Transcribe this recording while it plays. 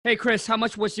Hey, Chris, how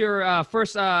much was your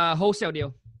first wholesale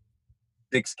deal?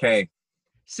 6K.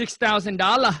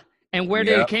 $6,000. And where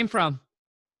did it Yeah. came from?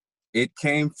 It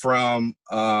came from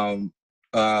uh,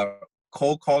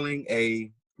 cold calling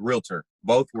a realtor.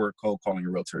 Both were cold calling a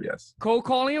realtor, yes. Cold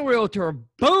calling a realtor.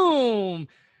 Boom.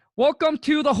 Welcome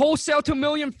to the Wholesale to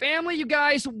Million family, you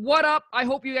guys. What up? I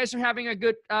hope you guys are having a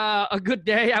good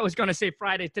day. I was gonna say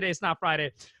Friday. Today it's not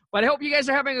Friday, but I hope you guys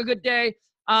are having a good day.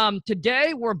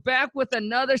 Today we're back with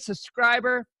another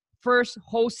subscriber first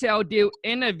wholesale deal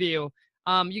interview.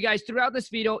 You guys, throughout this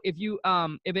video, if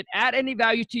it add any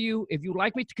value to you, if you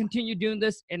like me to continue doing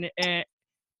this, and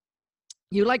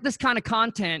you like this kind of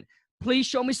content, please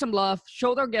show me some love,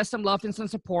 show their guests some love and some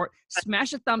support,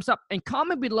 smash a thumbs up and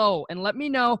comment below and let me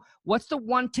know what's the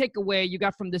one takeaway you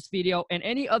got from this video, and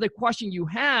any other question you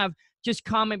have, just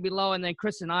comment below and then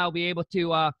Chris and I will be able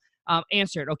to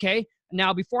answer it, okay?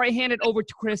 Now, before I hand it over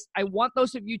to Chris, I want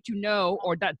those of you to know,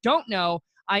 or that don't know,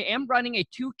 I am running a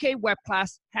 2K web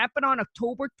class happen on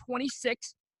October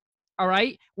 26th, all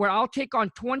right, where I'll take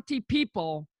on 20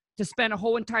 people to spend a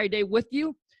whole entire day with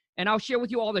you. And I'll share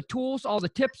with you all the tools, all the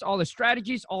tips, all the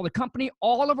strategies, all the company,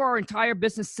 all of our entire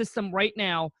business system right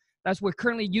now that's we're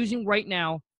currently using right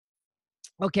now.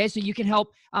 Okay, so you can help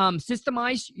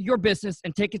systemize your business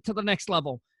and take it to the next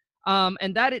level.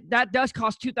 And that does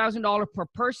cost $2,000 per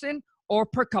person or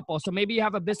per couple. So maybe you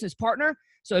have a business partner.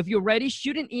 So if you're ready,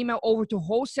 shoot an email over to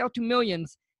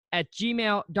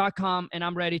wholesale2millions@gmail.com and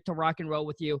I'm ready to rock and roll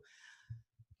with you.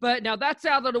 But now that's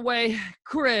out of the way.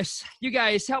 Chris, you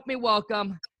guys help me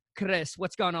welcome Chris.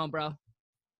 What's going on, bro?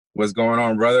 What's going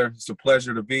on, brother? It's a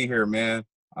pleasure to be here, man.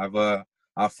 I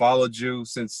followed you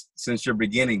since your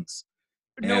beginnings.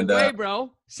 No And way,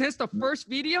 bro. Since the first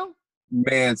video?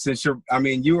 man,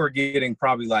 you were getting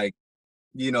probably like,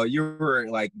 you were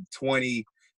like 20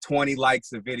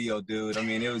 likes a video, dude. I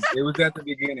mean, it was at the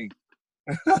beginning.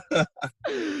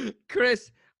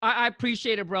 Chris, I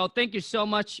appreciate it, bro. Thank you so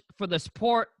much for the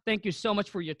support. Thank you so much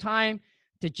for your time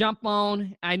to jump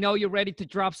on. I know you're ready to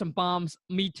drop some bombs.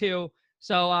 Me too.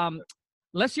 So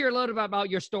let's hear a little bit about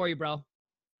your story, bro.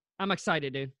 I'm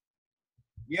excited, dude.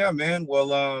 Yeah, man.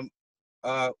 Well,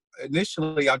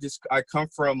 initially I come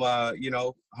from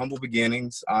humble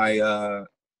beginnings. I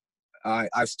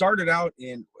started out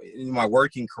in my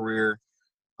working career,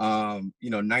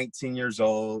 19 years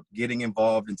old, getting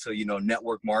involved into,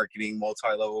 network marketing,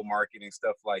 multi-level marketing,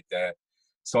 stuff like that.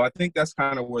 So I think that's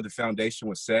kind of where the foundation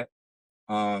was set.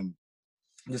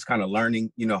 Just kind of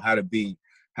learning,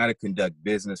 how to conduct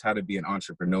business, how to be an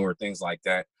entrepreneur, things like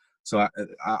that. So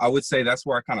I would say that's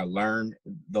where I kind of learned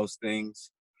those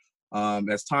things.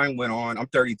 As time went on, I'm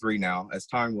 33 now. As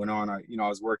time went on, I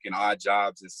was working odd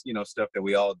jobs, it's, stuff that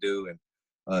we all do,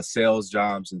 and sales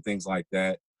jobs and things like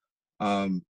that.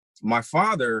 My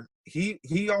father,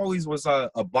 he always was a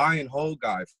buy and hold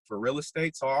guy for real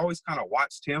estate. So I always kind of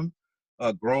watched him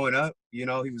growing up. He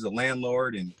was a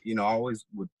landlord, and, I always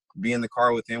would be in the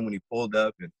car with him when he pulled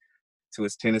up and to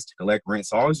his tenants to collect rent.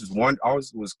 So I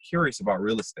always was curious about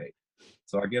real estate.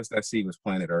 So I guess that seed was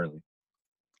planted early.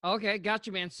 Okay, got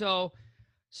you, man. So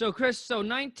Chris, so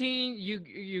 19, you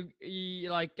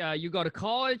go to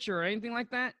college or anything like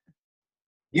that?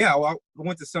 Yeah, well, I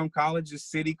went to some colleges,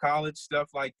 city college, stuff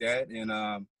like that. And,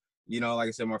 like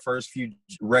I said, my first few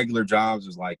regular jobs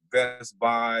was like Best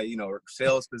Buy,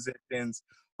 sales positions.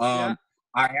 Yeah. Um,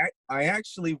 I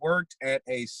actually worked at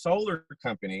a solar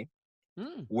company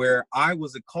Mm. where I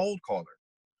was a cold caller.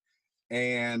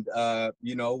 And,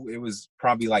 it was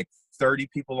probably like 30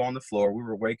 people on the floor. We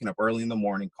were waking up early in the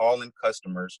morning, calling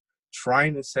customers,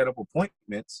 trying to set up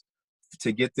appointments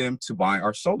to get them to buy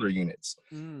our solar units.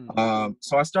 Mm.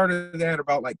 So I started at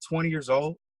about like 20 years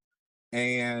old,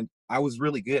 and I was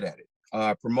really good at it.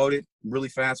 Promoted really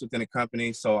fast within a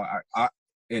company. So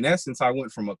in essence, I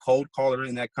went from a cold caller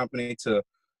in that company to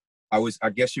I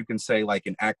guess you can say like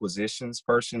an acquisitions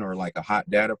person, or like a hot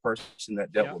data person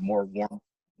that dealt Yeah. with more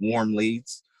warm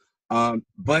leads.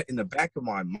 But in the back of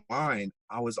my mind,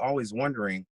 I was always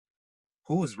wondering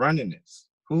who was running this,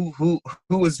 who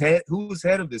was head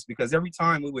of this, because every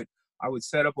time I would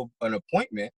set up an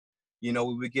appointment, we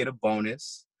would get a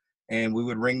bonus and we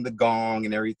would ring the gong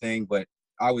and everything, but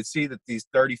I would see that these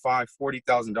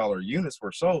 $35,000-$40,000 units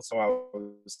were sold. So I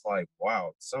was like,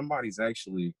 wow, somebody's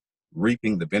actually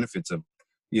reaping the benefits of,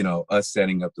 us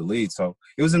setting up the lead. So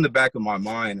it was in the back of my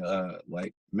mind,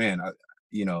 like, man,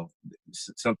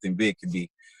 something big could be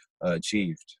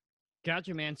achieved.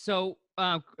 Gotcha, man. So,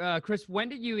 Chris, when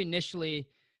did you initially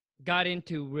got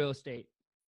into real estate?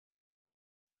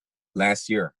 Last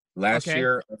year. Last Okay.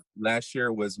 year, last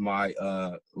year was my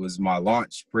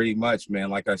launch, pretty much, man.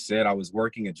 Like I said, I was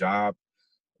working a job,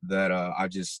 that I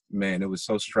just, man, it was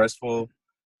so stressful.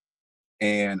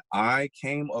 And I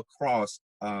came across,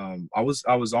 I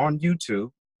was on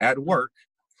YouTube at work,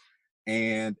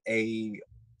 and a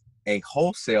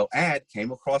wholesale ad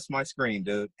came across my screen,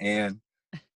 dude. And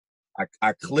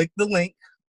I clicked the link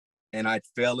and I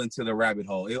fell into the rabbit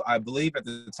hole. I believe at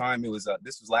the time it was,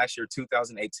 this was last year,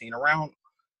 2018, around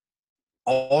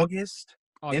August,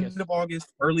 end August. of August,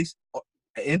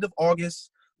 end of August,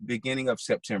 beginning of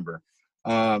September.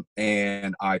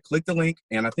 And I clicked the link,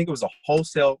 and I think it was a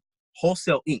wholesale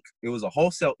ink. It was a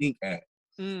wholesale ink ad.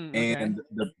 Okay. And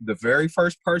the very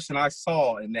first person I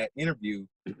saw in that interview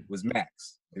was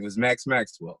Max. It was Max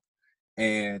Maxwell.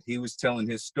 And he was telling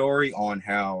his story on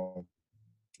how,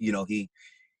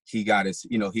 he got his,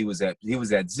 he was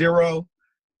at zero,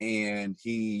 and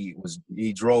he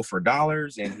drove for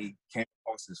dollars, and he came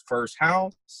across his first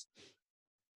house,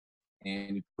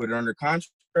 and he put it under contract,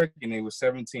 and it was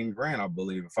 17 grand, I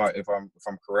believe, if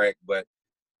I'm correct. But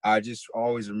I just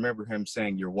always remember him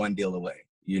saying, "You're one deal away.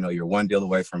 You're one deal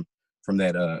away from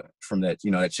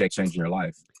that check changing your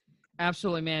life."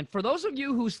 Absolutely, man. For those of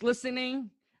you who's listening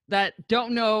that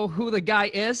don't know who the guy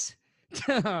is,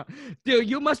 dude,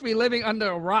 you must be living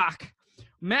under a rock.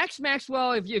 Max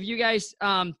Maxwell, if you guys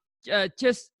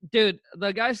just, dude,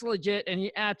 the guy's legit, and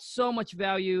he adds so much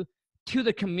value to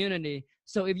the community.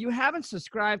 So if you haven't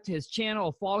subscribed to his channel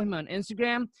or follow him on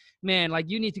Instagram, man, like,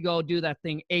 you need to go do that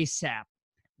thing ASAP.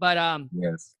 But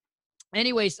Yes.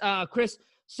 anyways, Chris,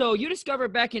 so you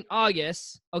discovered back in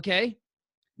August, okay?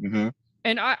 Mm-hmm.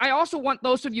 And I also want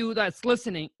those of you that's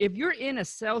listening, if you're in a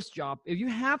sales job, if you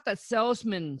have that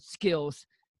salesman skills,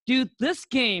 dude, this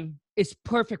game is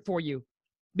perfect for you.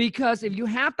 Because if you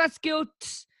have that skill,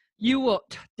 you will,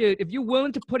 dude, if you're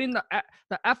willing to put in the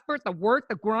effort, the work,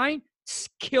 the grind,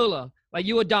 killer. Like,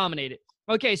 you will dominate it.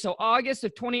 Okay, so August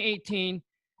of 2018.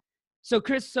 So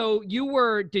Chris, so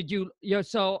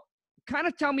so kind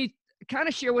of tell me, kind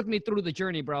of share with me through the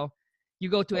journey, bro. You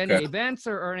go to any Okay. events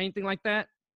or anything like that?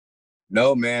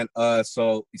 No, man.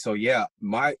 So yeah,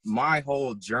 my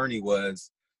whole journey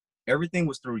was, everything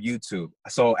was through YouTube.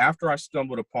 So after I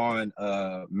stumbled upon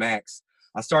Max,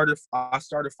 I started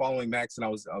following Max, and I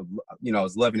was I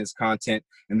was loving his content.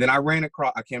 And then I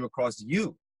came across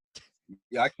you.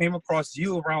 Yeah, I came across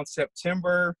you around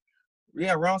September.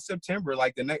 Yeah, around September,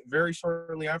 like the next, very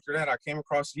shortly after that, I came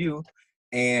across you.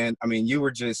 And I mean, you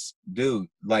were just, dude,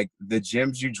 like, the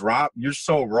gems you drop, you're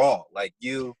so raw. Like,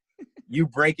 you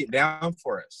break it down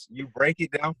for us. You break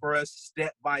it down for us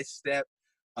step by step.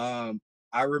 Um,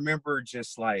 I remember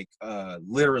just like,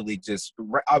 literally just,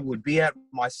 I would be at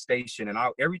my station, and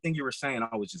everything you were saying,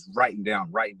 I was just writing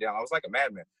down. I was like a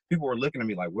madman. People were looking at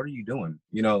me like, "What are you doing?"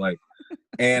 Like,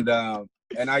 and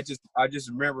I just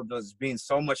remember just being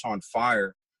so much on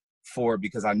fire for it,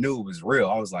 because I knew it was real.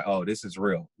 I was like, "Oh, this is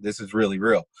real. This is really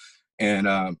real."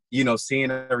 And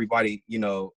seeing everybody,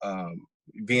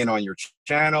 being on your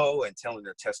channel and telling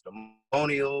their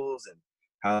testimonials, and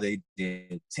how they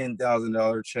did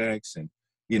 $10,000 checks, and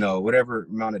whatever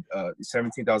amount of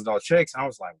 $17,000 checks. And I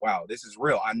was like, wow, this is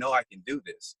real. I know I can do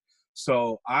this.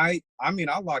 So I mean,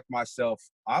 I locked myself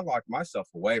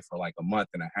away for like a month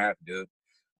and a half, dude.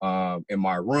 In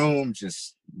my room,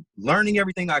 just learning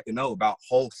everything I can know about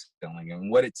wholesaling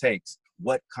and what it takes,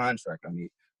 what contract I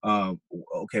need.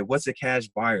 Okay, what's a cash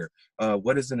buyer?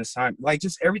 What is an assignment? Like,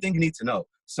 just everything you need to know.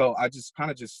 So I just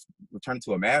kind of just turned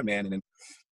into a madman. And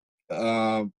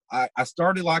then I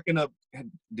started locking up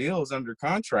deals under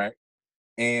contract.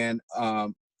 And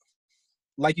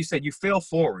like you said, you fail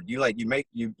forward. You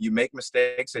make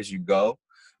mistakes as you go.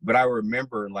 But I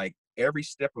remember, like, every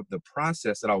step of the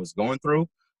process that I was going through,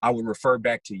 I would refer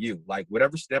back to you. Like,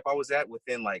 whatever step I was at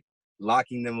within, like,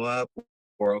 locking them up,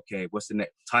 or, okay, what's the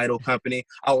next title company,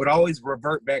 I would always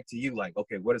revert back to you. Like,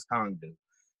 okay, what does Kong do?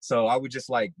 So I would just,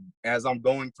 like, as I'm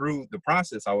going through the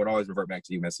process, I would always revert back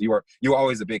to you, man. So you were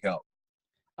always a big help.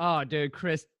 Oh, dude,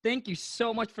 Chris, thank you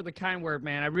so much for the kind word,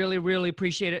 man. I really, really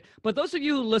appreciate it. But those of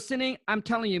you listening, I'm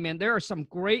telling you, man, there are some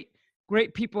great,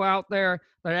 great people out there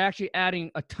that are actually adding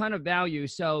a ton of value.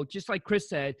 So just like Chris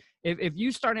said, if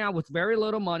you starting out with very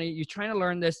little money, you're trying to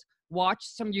learn this, watch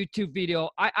some YouTube video.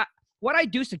 What I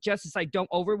do suggest is, like, don't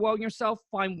overwhelm yourself.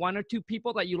 Find one or two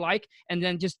people that you like, and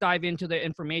then just dive into the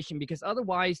information, because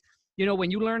otherwise,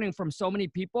 when you're learning from so many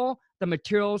people, the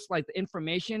materials, like the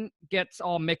information, gets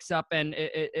all mixed up, and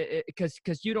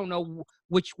because you don't know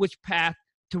which path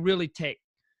to really take.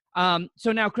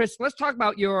 So now, Chris, let's talk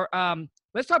about your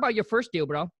first deal,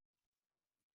 bro.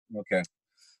 Okay.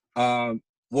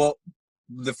 Well,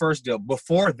 the first deal.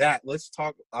 Before that, let's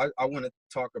talk. I want to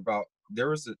talk about, there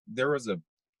was a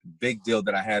big deal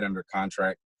that I had under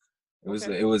contract.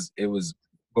 Okay. It was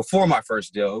before my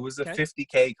first deal. It was a Okay.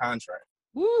 50K contract,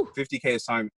 Woo. 50K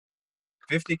assignment,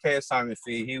 50K assignment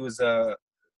fee. He was and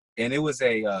it was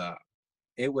a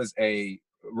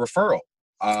referral.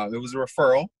 It was a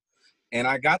referral, and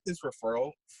I got this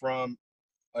referral from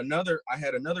another. I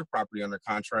had another property under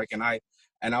contract, and I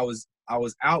was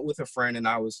out with a friend, and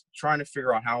I was trying to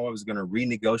figure out how I was going to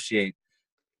renegotiate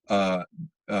uh,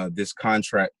 this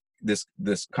contract,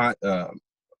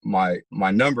 my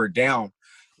number down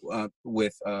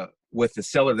with the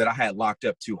seller that I had locked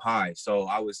up too high. So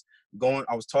I was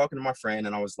talking to my friend,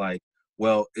 and I was like,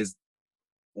 well,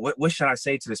 what should I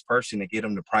say to this person to get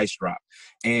them the price drop?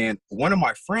 And one of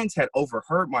my friends had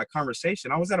overheard my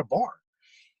conversation. I was at a bar,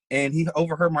 and he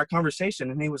overheard my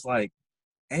conversation, and he was like,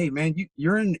 hey man,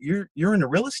 you're in the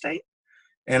real estate?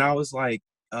 And I was like,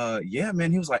 yeah,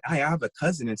 man. He was like, hey, I have a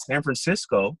cousin in San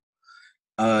Francisco.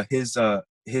 His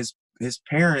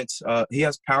parents, he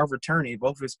has power of attorney.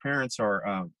 Both of his parents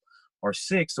are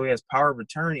sick, so he has power of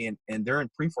attorney, and they're in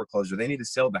pre-foreclosure. They need to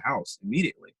sell the house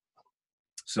immediately.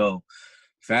 So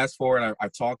fast forward, I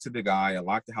talked to the guy. I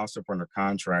locked the house up under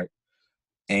contract,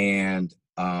 and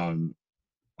I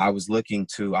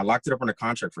locked it up under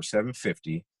contract for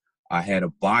 $750. I had a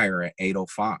buyer at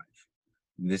 $805.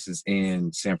 This is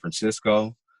in San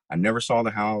Francisco. I never saw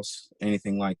the house,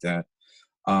 anything like that.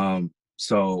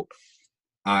 So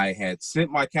I had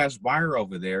sent my cash buyer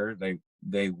over there.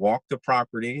 They walked the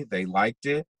property. They liked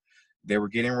it. They were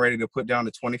getting ready to put down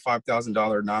the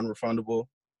 $25,000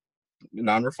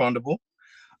 non-refundable.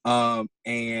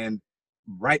 And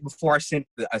right before I sent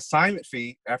the assignment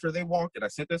fee, after they walked it, I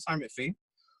sent the assignment fee,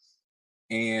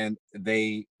 and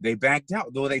they backed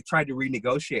out. Though they tried to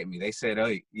renegotiate me. They said,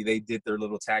 hey, they did their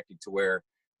little tactic to where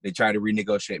they tried to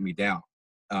renegotiate me down.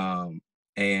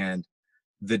 And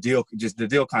the deal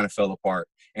kind of fell apart,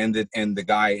 and the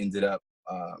guy ended up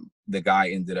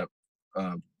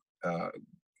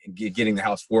getting the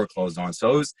house foreclosed on.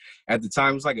 So it was, at the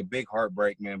time, it was like a big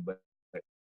heartbreak, man, but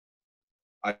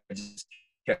I just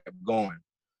kept going.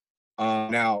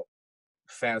 Now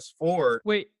fast forward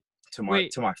to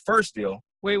my first deal.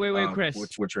 Wait, Chris.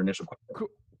 What's your initial question?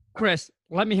 Chris,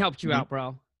 let me help you out,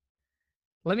 bro.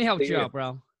 Let me help you out,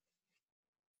 bro.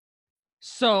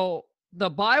 So the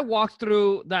buyer walked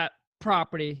through that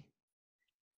property,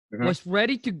 was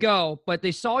ready to go, but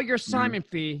they saw your assignment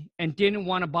fee and didn't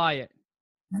want to buy it.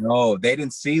 No, they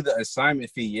didn't see the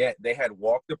assignment fee yet. They had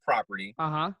walked the property.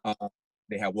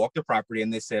 They had walked the property,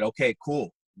 and they said, okay,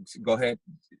 cool. Go ahead,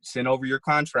 send over your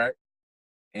contract,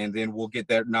 and then we'll get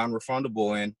that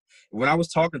non-refundable. And when I was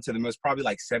talking to them, it was probably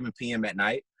like 7 p.m. at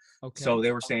night. Okay. So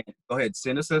they were saying, go ahead,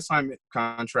 send us the assignment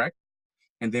contract,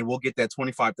 and then we'll get that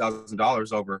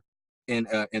 $25,000 over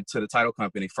into the title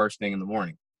company first thing in the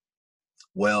morning.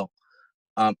 Well,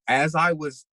 as I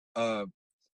was,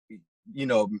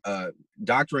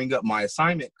 doctoring up my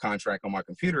assignment contract on my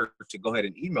computer to go ahead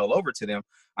and email over to them,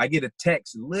 I get a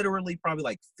text literally probably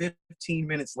like 15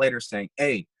 minutes later saying,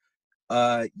 hey,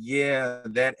 yeah,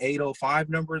 that 805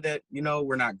 number that,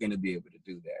 we're not going to be able to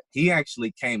do that. He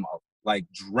actually came up like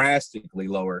drastically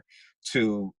lower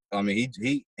to,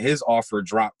 his offer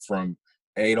dropped from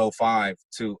 805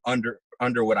 to under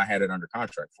what I had it under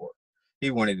contract for.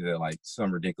 He wanted it at like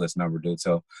some ridiculous number, dude.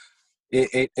 So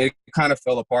it kind of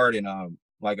fell apart, and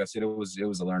like I said, it was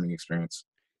a learning experience.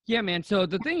 Yeah, man. So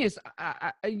the thing is,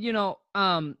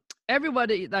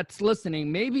 everybody that's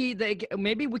listening, maybe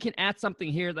we can add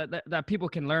something here that people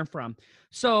can learn from.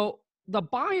 So the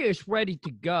buyer is ready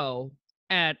to go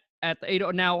at the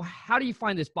 80. Now, how do you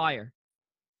find this buyer?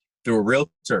 Through a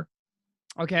realtor.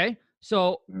 Okay.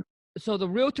 So the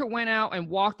realtor went out and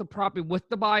walked the property with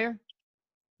the buyer?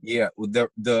 Yeah,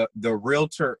 the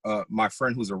realtor, my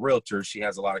friend who's a realtor, she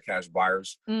has a lot of cash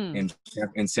buyers in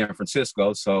San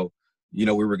Francisco. So, we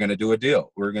were going to do a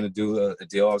deal. We were going to do a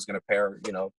deal. I was going to pay her,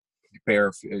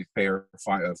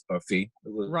 a fee,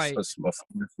 right? A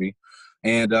fee,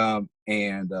 and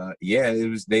yeah, it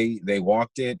was they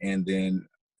walked it, and then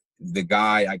the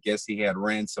guy, I guess he had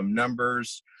ran some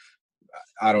numbers,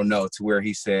 I don't know, to where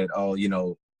he said, oh,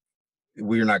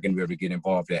 we're not going to be able to get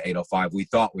involved at 805. We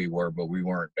thought we were, but we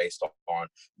weren't, based on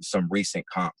some recent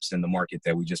comps in the market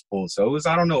that we just pulled. So it was,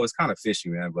 I don't know, it's kind of fishy,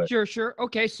 man. But sure.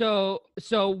 Okay, so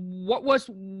what was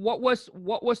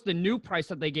the new price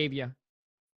that they gave you?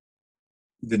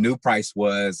 The new price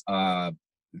was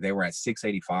they were at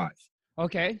 685.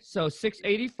 Okay, so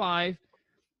 685,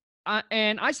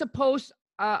 and I suppose,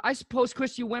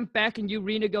 Chris, you went back and you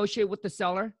renegotiated with the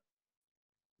seller.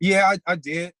 Yeah, I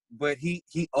did, but he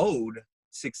owed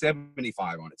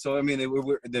 675 on it. So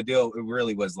the deal, it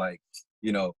really was like,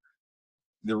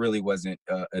 there really wasn't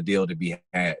a deal to be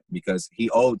had because he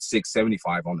owed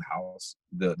 675 on the house.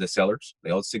 The sellers,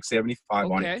 they owed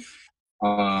 675 on it.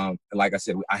 Okay. Like I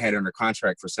said, I had it under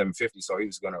contract for 750, so he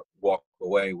was gonna walk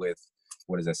away with,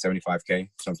 what is that, 75K,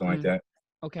 something like that.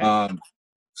 Okay.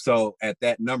 So at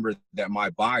that number that my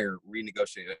buyer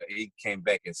renegotiated, he came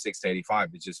back at 685.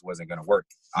 It just wasn't gonna work.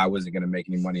 I wasn't gonna make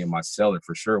any money, and my seller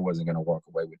for sure wasn't gonna walk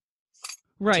away with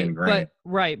 10 grand.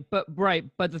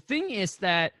 But the thing is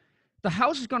that the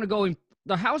house is going to go in.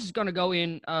 The house is going to go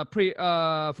in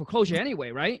foreclosure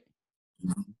anyway, right?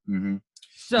 Mm-hmm.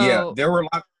 So yeah, there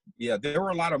were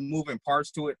a lot of moving parts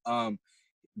to it.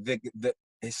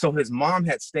 So his mom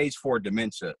had stage 4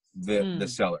 dementia, the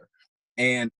seller,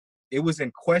 and it was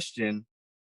in question.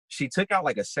 She took out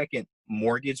like a second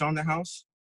mortgage on the house,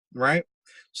 right?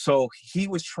 So he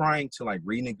was trying to like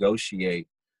renegotiate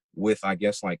with, I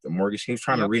guess, like the mortgage. He was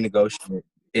trying to renegotiate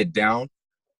it down.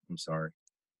 I'm sorry.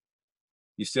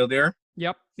 You still there?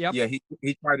 Yep. Yeah, he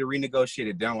tried to renegotiate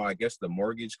it down with, I guess, the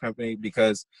mortgage company,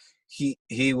 because he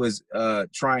was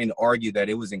trying to argue that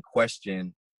it was in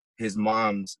question his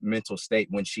mom's mental state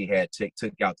when she had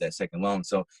took out that second loan.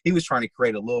 So he was trying to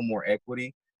create a little more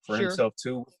equity for himself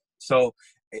too. So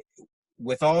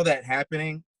with all that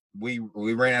happening, we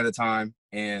ran out of time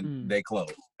and they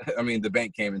closed. I mean, the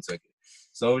bank came and took it.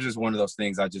 So it was just one of those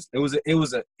things. It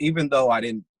was even though I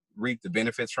didn't reap the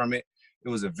benefits from it, it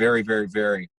was a very, very,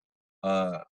 very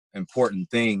important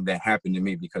thing that happened to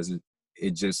me, because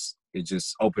it just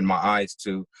opened my eyes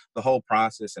to the whole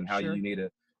process and how you need to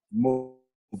move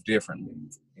differently,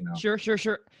 you know.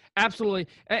 Sure. Absolutely.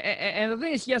 And the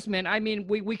thing is, yes, man, I mean,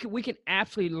 we can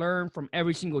absolutely learn from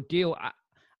every single deal.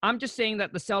 I'm just saying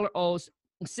that the seller owes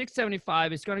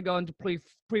 675. It's going to go into pre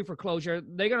foreclosure.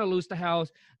 They're going to lose the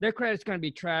house. Their credit's going to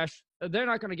be trash. They're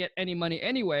not going to get any money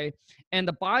anyway. And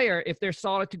the buyer, if they're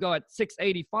solid to go at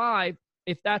 685,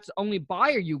 if that's the only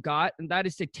buyer you got, and that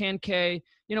is a 10K,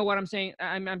 you know what I'm saying?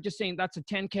 I'm just saying that's a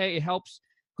 10K. It helps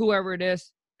whoever it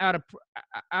is out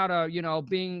of you know,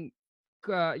 being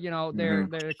their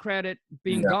credit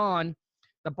being gone.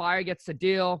 The buyer gets the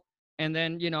deal, and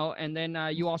then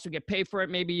you also get paid for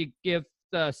it. Maybe you give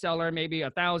the seller maybe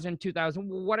 1,000, 2,000,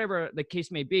 whatever the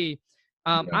case may be.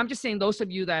 I'm just saying, those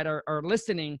of you that are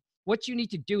listening, what you need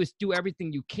to do is do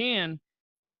everything you can,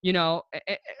 you know,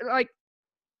 like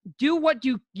do what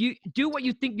you do what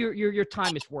you think your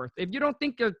time is worth. If you don't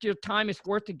think your time is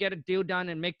worth to get a deal done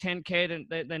and make 10K,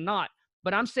 then not.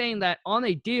 But I'm saying that on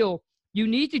a deal, you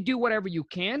need to do whatever you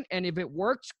can. And if it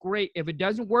works, great. If it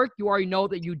doesn't work, you already know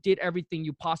that you did everything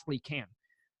you possibly can.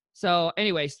 So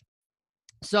anyways,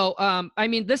 I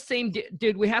mean, this same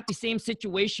dude, we had the same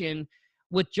situation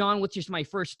with John, which is my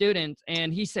first student.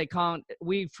 And he said, Colin,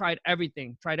 we've tried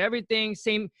everything,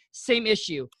 same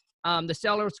issue. The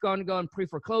seller was going to go in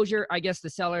pre-foreclosure. I guess the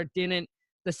seller didn't.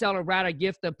 The seller rather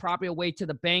give the property away to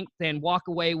the bank than walk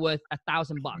away with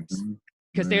 $1,000,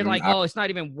 because they're like, oh, it's not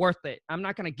even worth it. I'm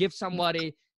not going to give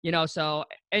somebody, you know. So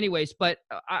anyways, but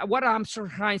what I'm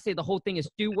trying to say, the whole thing is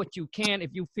do what you can.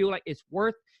 If you feel like it's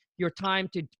worth your time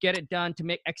to get it done, to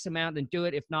make X amount, then do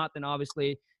it. If not, then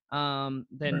obviously,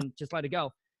 then just let it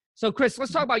go. So Chris,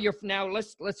 let's talk about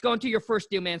let's go into your first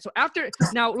deal, man. So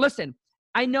now listen,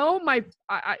 I know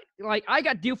I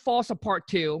got deal falls apart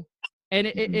too. And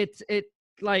it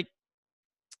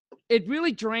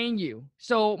really drained you.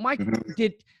 So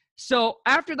so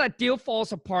after that deal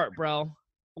falls apart, bro,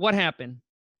 what happened?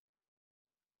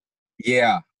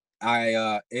 Yeah,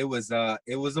 it was a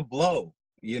blow.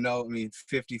 You know, I mean,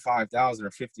 55,000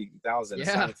 or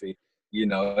 50,000 fee. You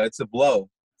know, it's a blow.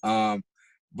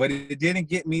 But it didn't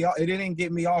get me. It didn't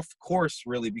get me off course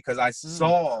really, because I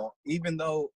saw, even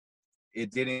though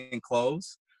it didn't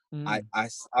close, I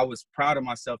was proud of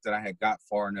myself that I had got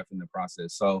far enough in the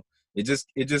process. So it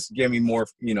just gave me more,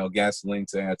 you know, gasoline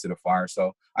to add to the fire.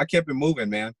 So I kept it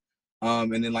moving, man.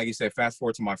 And then, like you said, fast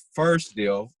forward to my first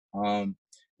deal,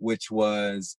 which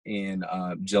was in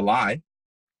July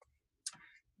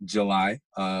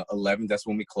 11th. That's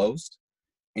when we closed,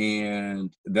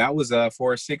 and that was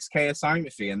for a 6K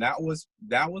assignment fee. And that was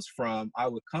from, I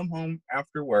would come home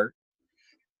after work,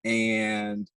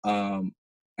 and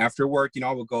after work, you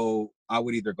know, I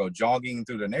would either go jogging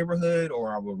through the neighborhood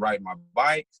or I would ride my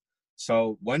bike.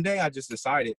 So one day I just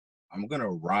decided I'm gonna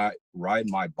ride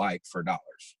my bike for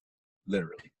dollars,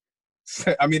 literally.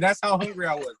 I mean, that's how hungry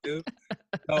I was, dude.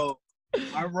 So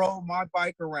I rode my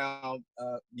bike around,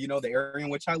 you know, the area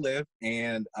in which I live,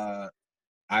 and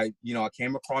I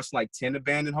came across like 10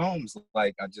 abandoned homes.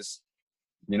 Like, I just,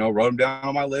 you know, wrote them down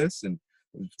on my list and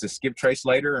to skip trace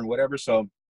later and whatever. So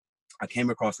I came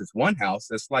across this one house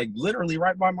that's like literally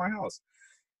right by my house,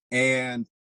 and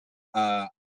uh,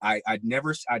 I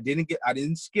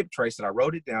didn't skip trace it. I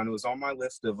wrote it down. It was on my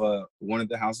list of one of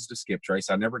the houses to skip trace.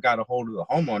 I never got a hold of the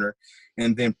homeowner,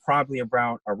 and then probably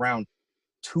around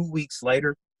 2 weeks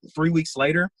later, 3 weeks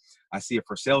later, I see a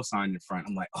for sale sign in front.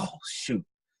 I'm like, oh shoot,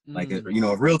 like a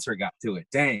realtor got to it.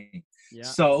 Dang. Yeah.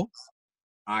 So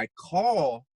I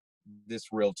call this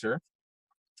realtor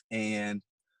and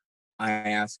I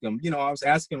asked him, I was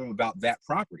asking him about that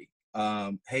property.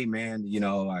 Hey man,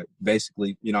 I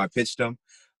basically, I pitched him.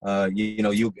 Would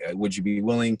you be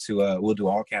willing to? We'll do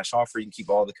all cash offer. You can keep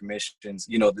all the commissions.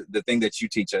 The thing that you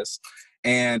teach us.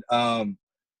 And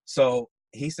so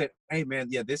he said, "Hey man,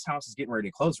 yeah, this house is getting ready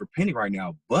to close for penny right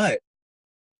now, but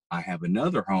I have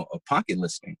another home, a pocket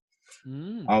listing."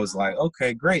 I was like,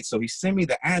 okay, great. So he sent me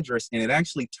the address, and it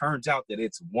actually turns out that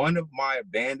it's one of my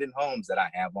abandoned homes that I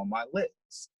have on my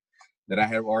list that I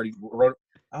have already wrote.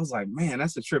 I was like, man,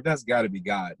 that's a trip. That's got to be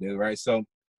God, dude, right? So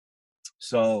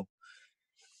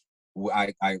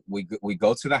we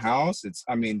go to the house.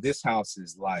 This house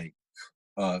is like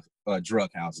a drug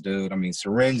house, dude.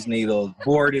 Syringe needles,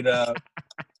 boarded up.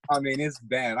 It's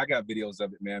bad. I got videos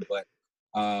of it, man. But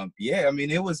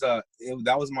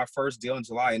that was my first deal in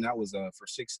July, and that was for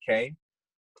 $6K.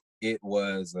 It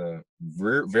was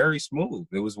very smooth.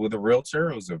 It was with a realtor.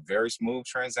 It was a very smooth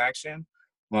transaction.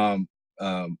 My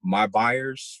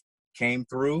buyers came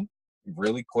through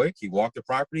really quick. He walked the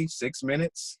property 6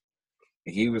 minutes.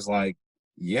 He was like,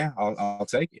 "Yeah, I'll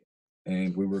take it,"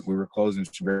 and we were closing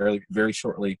very very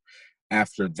shortly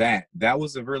after that. That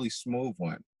was a really smooth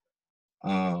one.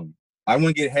 I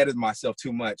wouldn't get ahead of myself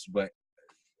too much, but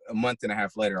a month and a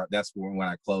half later, that's when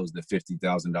I closed the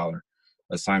 $50,000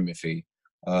 assignment fee.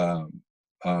 The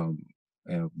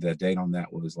date on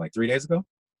that was like 3 days ago.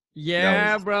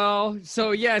 Yeah, bro.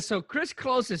 So Chris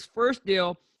closed his first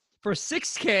deal for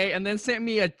 $6K and then sent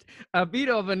me a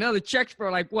video of another check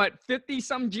for like what, 50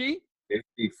 some G?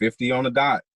 50 on the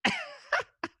dot.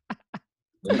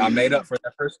 I made up for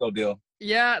that Frisco deal.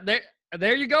 Yeah,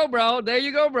 there you go, bro. There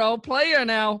you go, bro. Player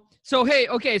now. So hey,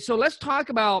 okay, so let's talk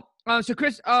about so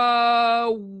Chris,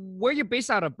 where you based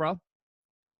out of, bro?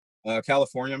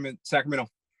 California. I'm in Sacramento.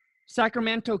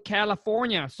 Sacramento,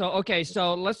 California. So okay,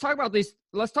 so let's talk about these.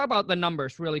 Let's talk about the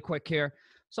numbers really quick here.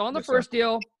 So on the first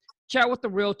deal, chat with the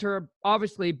realtor,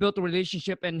 obviously built a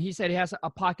relationship, and he said he has a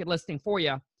pocket listing for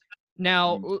you.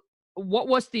 Now, what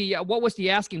was the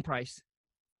asking price?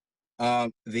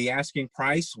 The asking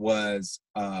price was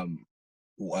it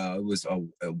was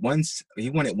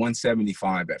he wanted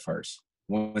 175 at first.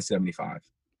 175.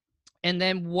 And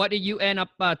then what did you end up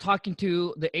talking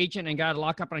to the agent and got a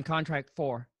lockup on a contract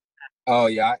for? Oh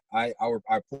yeah, I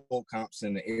pulled comps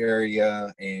in the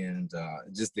area and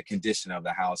just the condition of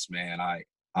the house, man. I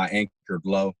anchored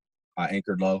low. I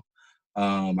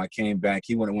came back.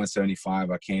 He wanted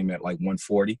 175. I came at like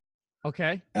 140.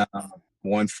 Okay.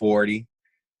 140.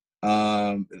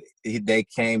 They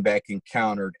came back and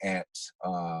countered at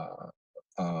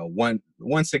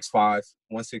 165,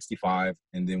 165,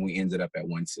 and then we ended up at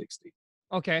 160.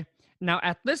 Okay. Now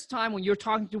at this time when you're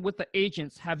talking with the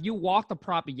agents, have you walked the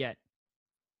property yet?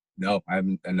 No, I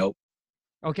haven't. Nope.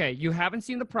 Okay, you haven't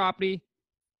seen the property.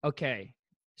 Okay.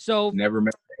 So never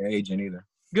met the agent either.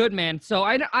 Good, man. So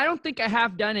I don't think I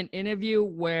have done an interview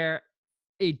where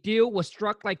a deal was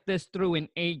struck like this through an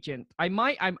agent. I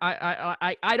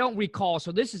don't recall.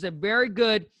 So this is a very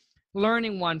good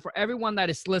learning one for everyone that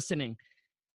is listening.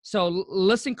 So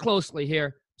listen closely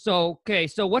here. So okay,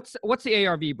 so what's the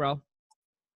ARV, bro?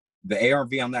 The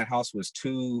ARV on that house was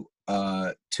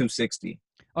 260.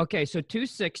 Okay, so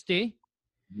 260.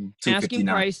 Asking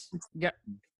price. Yeah.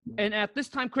 And at this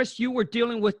time, Chris, you were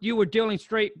dealing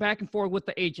straight back and forth with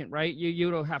the agent, right?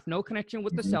 You don't have no connection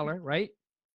with the seller, right?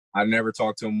 I never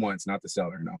talked to him once, not the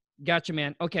seller, no. Gotcha,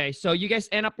 man. Okay, so you guys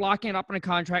end up locking it up in a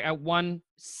contract at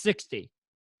 160.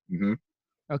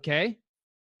 Okay.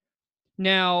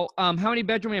 Now, how many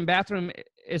bedroom and bathroom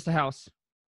is the house?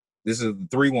 This is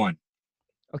 3-1.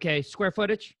 Okay, square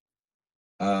footage?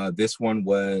 This one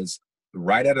was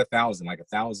right at 1,000, like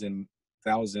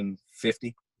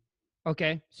 1,050.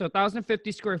 Okay, so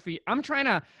 1,050 square feet. I'm trying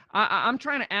to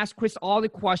ask Chris all the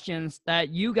questions that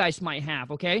you guys might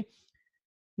have. Okay.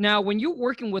 Now, when you're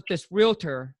working with this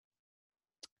realtor,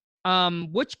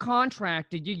 which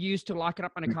contract did you use to lock it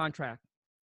up on a contract?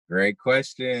 Great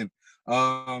question.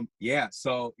 Yeah,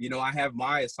 so I have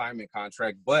my assignment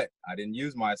contract, but I didn't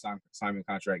use my assignment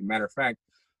contract. Matter of fact,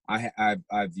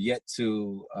 I've yet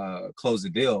to close a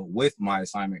deal with my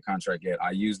assignment contract yet. I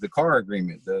used the CAR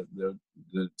agreement, the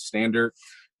standard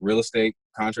real estate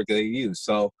contract that they use.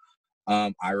 So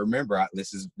I remember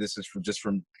this is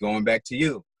from going back to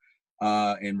you.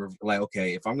 like,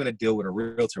 okay, if I'm going to deal with a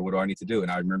realtor, what do I need to do?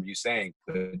 And I remember you saying,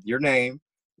 put your name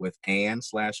with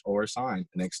and/or sign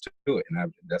next to it.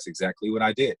 And that's exactly what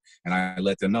I did. And I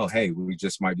let them know, hey, we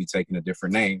just might be taking a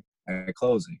different name at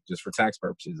closing just for tax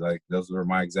purposes. Like, those were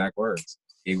my exact words.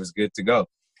 He was good to go.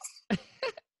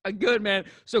 Good, man.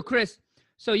 So Chris,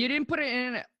 so you didn't put it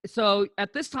in. So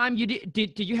at this time, you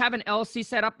did you have an LLC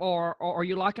set up, or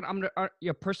you lock it under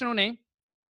your personal name?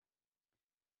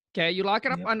 Okay, you lock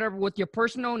it up Yep. under with your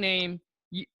personal name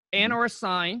and Mhm. or a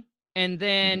sign, and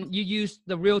then you use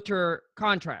the realtor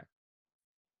contract.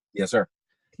 Yes, sir.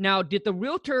 Now, did the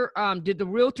realtor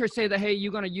say that, hey,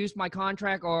 you're going to use my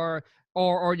contract, or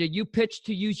did you pitch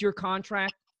to use your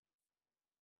contract?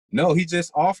 No, he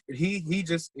just offered.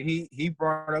 He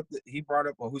brought up,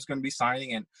 well, who's going to be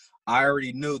signing, and I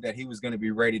already knew that he was going to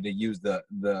be ready to use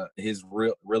his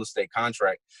real estate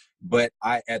contract. But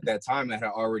I, at that time, I had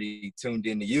already tuned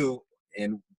into you,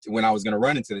 and when I was going to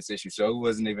run into this issue, so it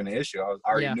wasn't even an issue. I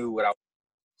already Yeah, knew what I was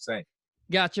saying.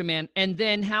 gotcha, man. And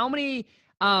then how many?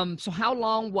 So how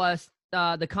long was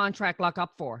the contract lock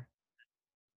up for?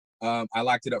 I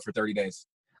locked it up for 30 days.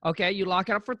 Okay, you lock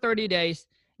it up for 30 days.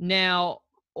 Now,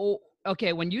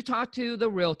 okay, when you talk to the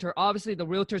realtor, obviously the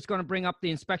realtor is going to bring up the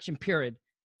inspection period,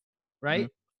 right?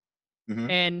 Mm-hmm.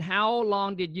 And how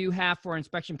long did you have for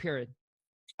inspection period?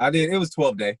 I did. It was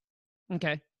 12 day.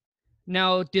 Okay.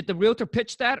 Now, did the realtor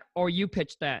pitch that, or you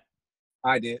pitched that?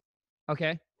 I did.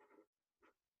 Okay.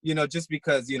 Just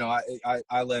because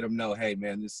I let him know, hey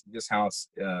man, this house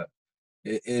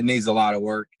it needs a lot of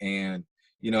work, and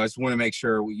I just want to make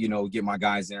sure we get my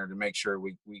guys in there to make sure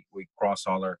we cross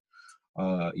all our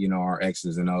our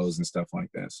X's and O's and stuff like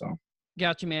that. So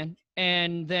Gotcha, man.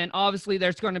 And then obviously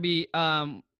there's going to be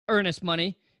earnest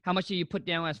money. How much do you put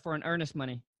down as for an earnest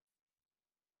money?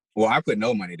 well, I put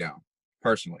no money down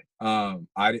personally.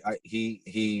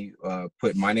 He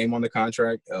put my name on the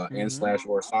contract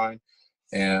and/or sign,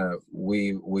 and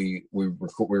we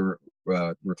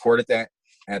recorded that.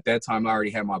 At that time, I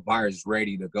already had my buyers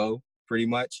ready to go, pretty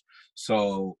much.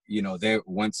 So they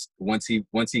once he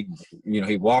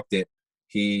he walked it,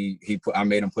 I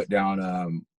made him put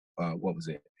down what was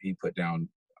it? He put down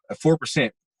a 4%,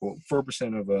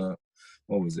 4% of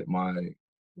what was it?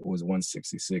 It was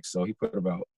 166. So he put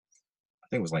about, I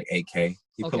think it was like 8K.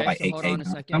 He put Okay, like so hold 8K on a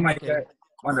down. second. Something like Okay. that.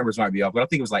 My numbers might be off, but I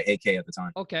think it was like 8K at the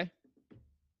time. Okay.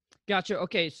 Gotcha.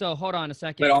 Okay, so hold on a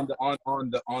second. But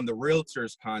on the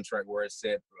realtor's contract where it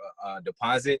said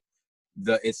deposit,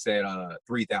 it said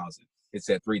 3,000. It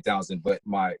said 3,000, but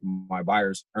my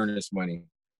buyer's earnest money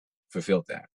fulfilled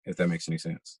that. If that makes any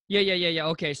sense. Yeah.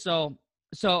 Okay, so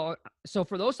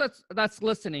for those that's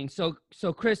listening, so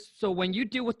Chris, so when you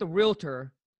deal with the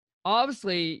realtor,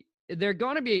 obviously they're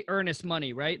going to be earnest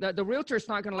money, right? The realtor is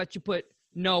not going to let you put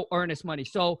no earnest money.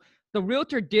 So the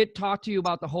realtor did talk to you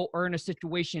about the whole earnest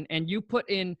situation, and you put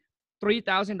in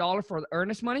 $3,000 for the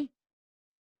earnest money.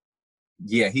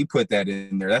 Yeah, he put that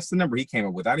in there. That's the number he came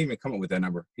up with. I didn't even come up with that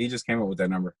number. He just came up with that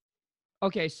number.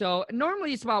 Okay, so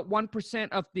normally it's about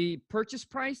 1% of the purchase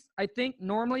price. I think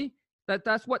normally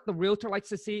that's what the realtor likes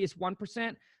to see is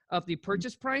 1% of the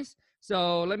purchase price.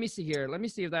 So let me see here. Let me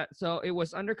see if that. So it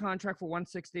was under contract for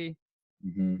 160.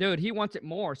 Mm-hmm. Dude, he wants it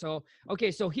more. So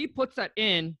okay, so he puts that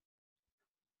in.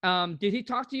 Did he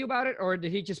talk to you about it, or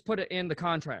did he just put it in the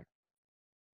contract?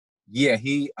 Yeah,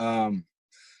 he man,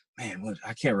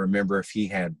 I can't remember if he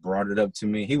had brought it up to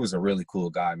me. He was a really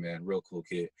cool guy, man, real cool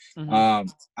kid. Mm-hmm.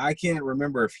 I can't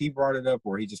remember if he brought it up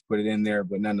or he just put it in there,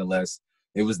 but nonetheless,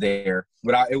 it was there.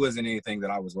 But it wasn't anything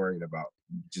that I was worried about,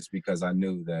 just because I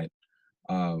knew that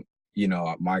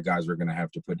my guys were gonna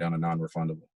have to put down a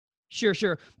non-refundable.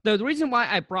 Sure. The reason why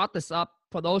I brought this up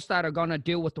for those that are going to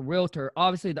deal with the realtor,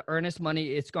 obviously the earnest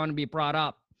money is going to be brought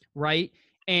up, right?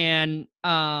 And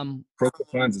Proof of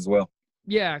funds as well.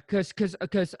 yeah, because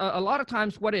a lot of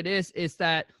times what it is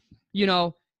that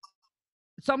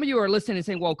some of you are listening and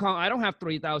saying, well, Kong, I don't have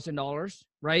 $3,000,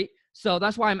 right? So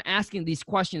that's why I'm asking these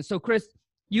questions. So Chris,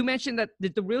 you mentioned that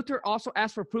did the realtor also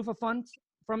ask for proof of funds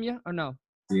from you or no?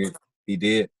 He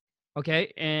did.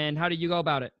 Okay, and how did you go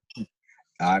about it?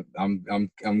 I'm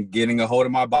getting a hold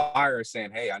of my buyer saying,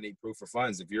 hey, I need proof of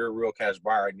funds. If you're a real cash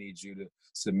buyer, I need you to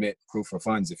submit proof of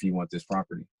funds if you want this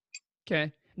property.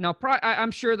 Okay. Now,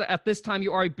 I'm sure that at this time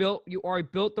you already built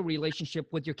the relationship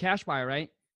with your cash buyer, right?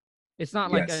 It's not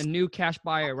like a new cash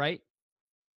buyer, right?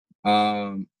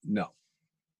 No.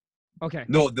 Okay.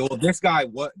 No, this guy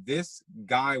was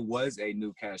a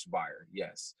new cash buyer.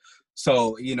 Yes.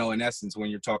 So, in essence, when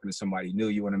you're talking to somebody new,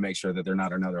 you want to make sure that they're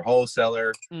not another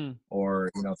wholesaler or,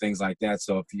 things like that.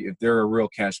 So if they're a real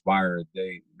cash buyer,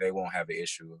 they won't have an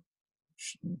issue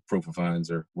proof of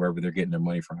funds or wherever they're getting their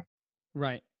money from.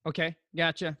 Right. Okay.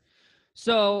 Gotcha.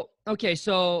 So, okay.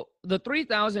 So the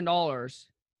 $3,000,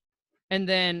 and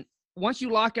then once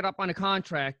you lock it up on a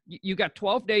contract, you got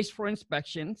 12 days for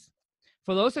inspections.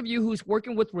 For those of you who's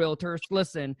working with realtors,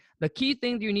 listen, the key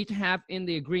thing you need to have in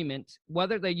the agreement,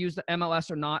 whether they use the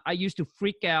MLS or not, I used to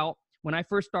freak out. When I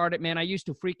first started, man, I used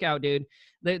to freak out, dude.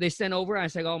 They sent over, and I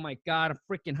said, oh my God, a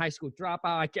freaking high school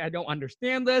dropout. I don't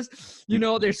understand this. You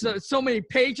know, there's so many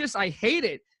pages. I hate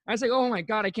it. I was like, oh my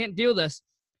God, I can't do this.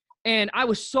 And I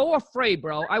was so afraid,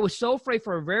 bro. I was so afraid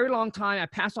for a very long time. I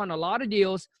passed on a lot of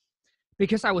deals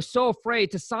because I was so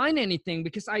afraid to sign anything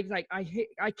because I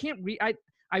can't read.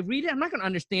 I read it. I'm not going to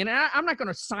understand it. I'm not going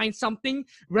to sign something,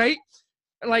 right?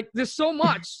 Like there's so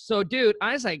much. So dude,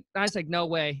 I was like, no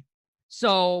way.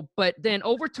 So, but then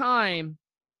over time,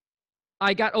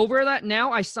 I got over that.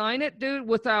 Now I sign it, dude,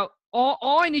 without all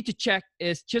I need to check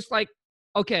is just like,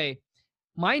 okay,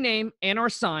 my name and our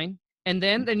sign. And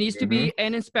then there needs to be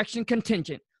an inspection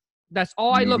contingent. That's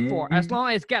all I look for. As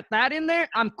long as get that in there,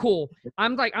 I'm cool.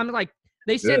 I'm like,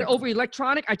 they send it over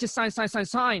electronic. I just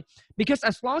sign. Because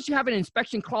as long as you have an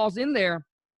inspection clause in there,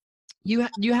 you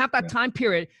have that time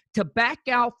period to back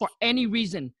out for any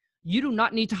reason. You do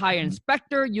not need to hire an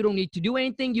inspector. You don't need to do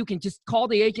anything. You can just call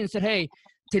the agent and say, hey,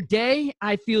 today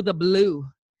I feel the blue.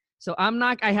 So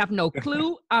I have no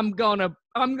clue. I'm gonna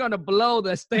blow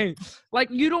this thing. Like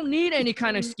you don't need any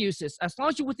kind of excuses. As long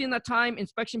as you're within that time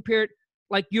inspection period,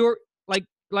 like you're like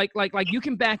you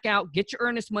can back out, get your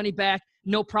earnest money back,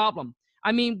 no problem.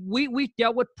 I mean, we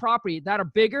dealt with property that are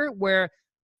bigger where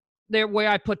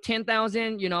I put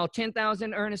 10,000,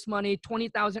 10,000 earnest money,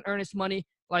 20,000 earnest money.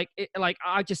 Like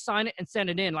I just sign it and send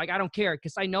it in. Like I don't care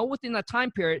because I know within that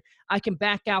time period I can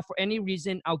back out for any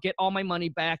reason. I'll get all my money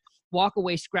back, walk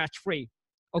away scratch free.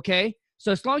 Okay, so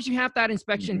as long as you have that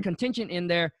inspection contingent in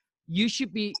there, you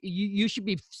should be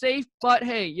safe. But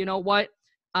hey, you know what?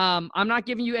 I'm not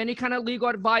giving you any kind of legal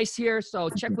advice here, so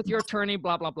check with your attorney.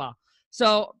 Blah blah blah.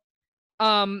 So,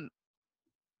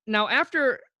 now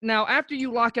after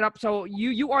you lock it up, so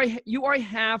you already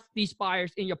have these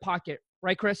buyers in your pocket,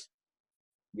 right, Chris?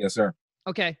 Yes, sir.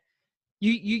 Okay.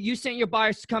 You sent your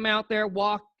buyers to come out there,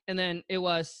 walk, and then it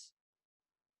was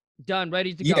done,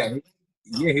 ready to go.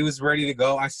 Yeah, he was ready to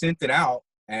go. I sent it out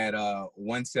at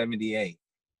 178.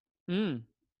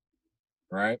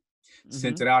 Right?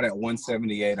 Sent it out at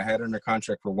 178. I had it under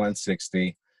contract for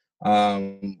 160.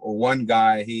 One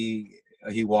guy, he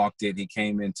walked it, he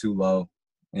came in too low,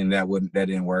 and that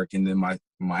didn't work. And then my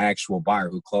actual buyer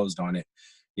who closed on it,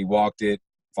 he walked it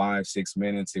 5-6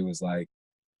 minutes. He was like,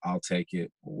 I'll take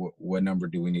it. What number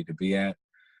do we need to be at?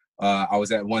 I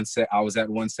was at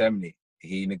 170.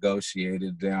 He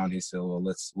negotiated down. He said, well,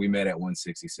 we met at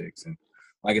 166. And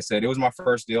like I said, it was my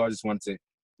first deal. I just wanted to,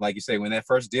 like you say, when that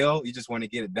first deal, you just want to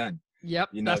get it done. Yep,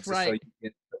 that's right. So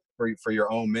for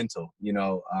your own mental,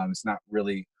 it's not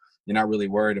really, you're not really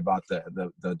worried about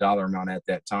the dollar amount at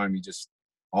that time. You just,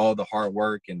 all the hard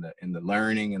work and the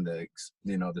learning and the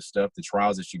stuff, the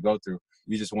trials that you go through,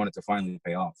 you just want it to finally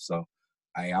pay off. So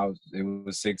it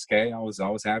was $6K. I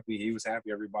was happy. He was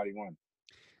happy. Everybody won.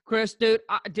 Chris, dude,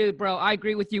 bro, I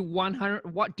agree with you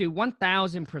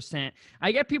 1,000%.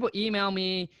 I get people email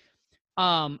me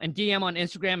and DM on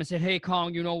Instagram and say, hey,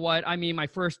 Kong, you know what? I mean, my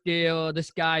first deal, this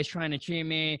guy's trying to cheat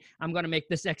me. I'm going to make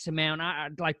this X amount.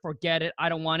 I forget it. I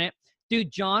don't want it.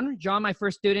 Dude, John, my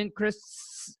first student,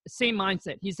 Chris, same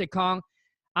mindset. He said, Kong,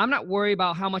 I'm not worried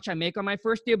about how much I make on my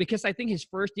first deal because I think his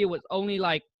first deal was only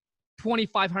like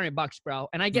 $2,500, bro.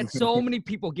 And I get so many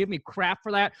people give me crap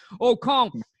for that. Oh,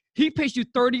 Kong, he pays you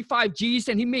 35 G's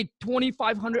and he made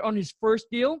 2,500 on his first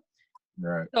deal.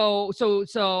 Right. So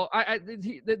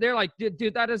they're like,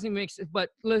 dude, that doesn't make sense.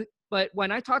 But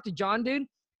when I talk to John, dude,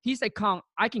 he's like, Kong,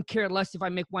 I can care less if I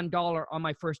make $1 on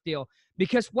my first deal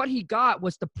because what he got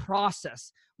was the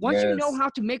process. Once you know how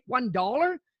to make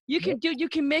 $1, you can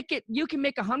make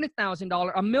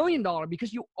 $100,000, $1 million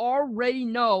because you already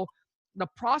know the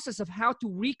process of how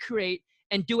to recreate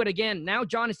and do it again. Now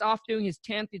John is off doing his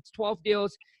 10th, it's 12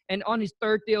 deals. And on his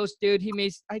third deals, dude,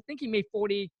 I think he made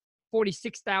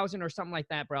 46,000 or something like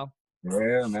that, bro.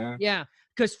 Yeah, man. Yeah.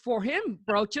 Cause for him,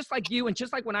 bro, just like you, and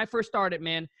just like when I first started,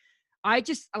 man, I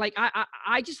just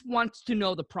want to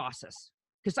know the process.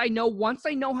 Cause I know once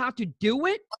I know how to do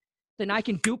it, then I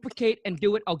can duplicate and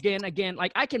do it again.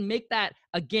 Like I can make that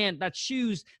again, that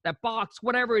shoes, that box,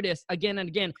 whatever it is, again and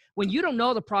again. When you don't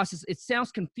know the process, it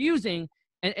sounds confusing,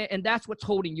 and that's what's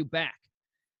holding you back.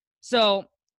 So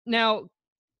now,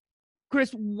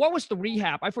 Chris, what was the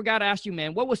rehab? I forgot to ask you,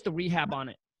 man. What was the rehab on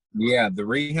it? Yeah, the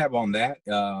rehab on that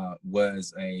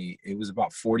was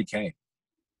about $40K.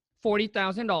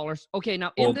 $40,000. Okay,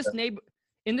 now Well,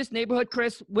 in this neighborhood,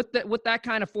 Chris, with that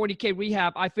kind of 40K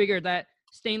rehab, I figured that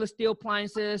stainless steel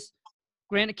appliances,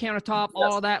 granite countertop, all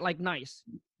yes. of that, like nice.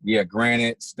 Yeah,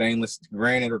 granite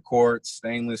or quartz,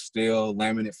 stainless steel,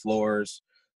 laminate floors,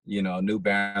 new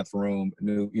bathroom,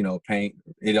 new, paint.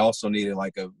 It also needed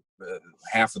like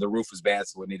half of the roof was bad,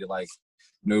 so it needed like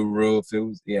new roof.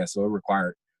 So it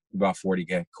required about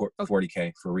 40K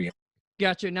for rehab.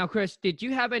 Gotcha. Now, Chris, did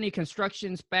you have any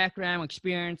constructions background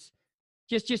experience?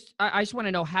 I just want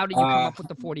to know, how did you come up with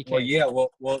the 40K? Well, yeah,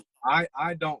 well,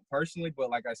 I don't personally, but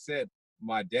like I said,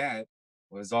 my dad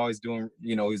was always doing,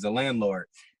 he's a landlord,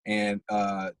 and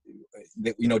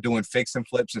doing fix and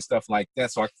flips and stuff like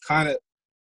that. So I kind of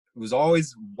was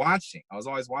always watching. I was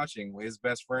always watching. His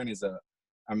best friend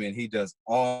he does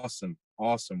awesome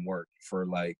work for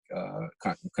like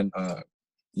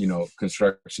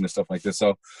construction and stuff like this.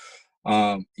 So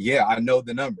yeah, I know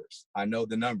the numbers. I know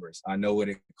what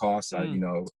it costs.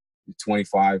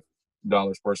 $25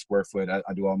 per square foot. I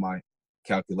do all my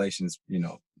calculations,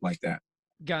 like that.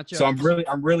 Gotcha. So I'm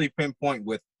really pinpoint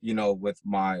with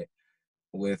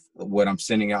what I'm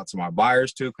sending out to my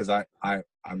buyers too, because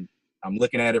I'm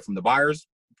looking at it from the buyer's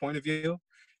point of view,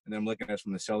 and then I'm looking at it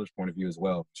from the seller's point of view as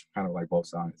well, kind of like both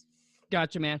sides.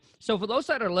 Gotcha, man. So for those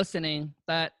that are listening,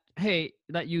 that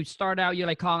you start out, you're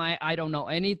like, Colin, I don't know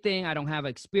anything. I don't have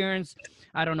experience.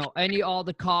 I don't know all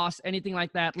the costs, anything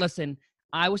like that. Listen,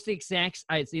 I was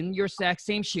in your exact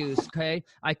same shoes, okay?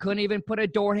 I couldn't even put a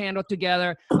door handle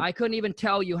together. I couldn't even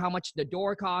tell you how much the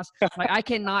door costs. Like, I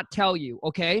cannot tell you,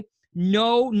 okay?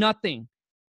 No, nothing.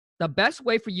 The best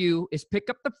way for you is pick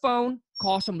up the phone,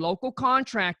 call some local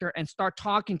contractor, and start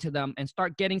talking to them and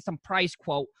start getting some price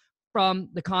quote from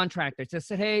the contractor. Just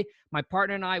say, hey, my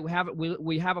partner and I,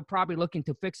 we have a property looking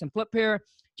to fix and flip here.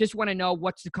 Just want to know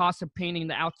what's the cost of painting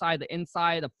the outside, the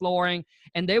inside, the flooring,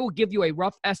 and they will give you a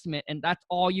rough estimate, and that's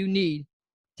all you need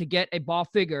to get a ball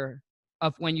figure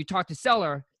of when you talk to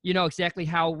seller, you know exactly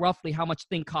roughly how much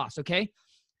thing costs, okay?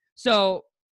 So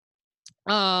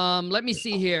let me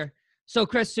see here. So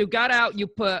Chris, you got out, your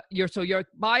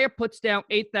buyer puts down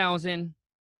 $8,000,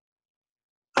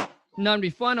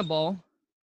 non-refundable.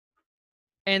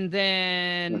 And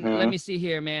then let me see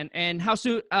here, man. And how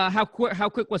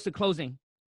quick was the closing?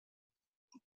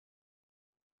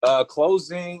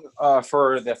 Closing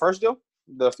for the first deal?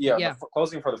 The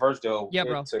closing for the first deal,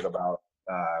 it took about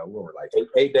what were like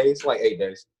 8 days, like 8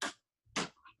 days.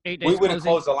 8 days. We would have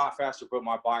closed a lot faster, but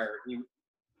my buyer,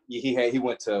 he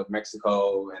went to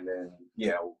Mexico, and then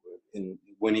and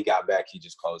when he got back, he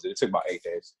just closed it. It took about 8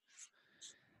 days.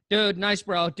 Dude, nice,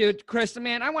 bro. Dude, Chris,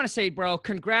 man, I want to say, bro,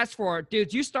 congrats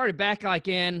dude, you started back back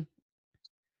in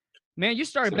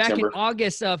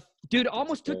August of, dude,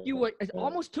 almost took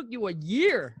you a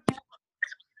year.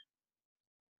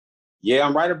 Yeah,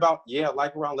 I'm right about,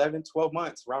 like around 11, 12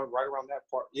 months, right around that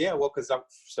part. Yeah, well, because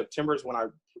September is when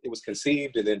it was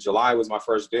conceived, and then July was my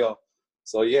first deal.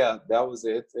 So yeah, that was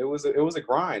it. It was a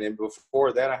grind. And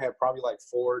before that, I had probably like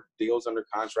 4 deals under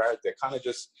contract that kind of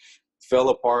just fell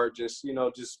apart, just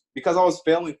because I was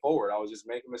failing forward. I was just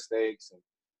making mistakes and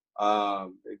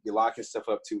you're locking stuff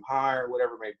up too high or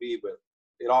whatever it may be. But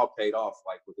it all paid off,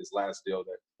 like with this last deal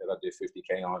that I did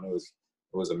 $50K on. It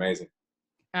was amazing.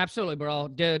 Absolutely, bro.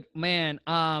 Dude, man.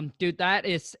 Dude, that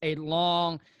is a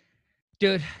long,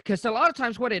 dude, because a lot of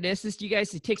times what it is you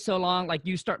guys, it takes so long, like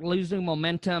you start losing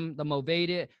momentum, the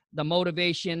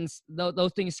motivations,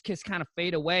 those things just kind of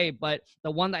fade away. But the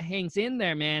one that hangs in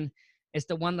there, man, is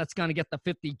the one that's going to get the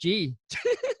 50G.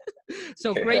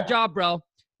 So great job, bro.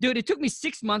 Dude, it took me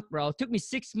 6 months, bro. It took me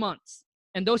 6 months.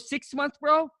 And those 6 months,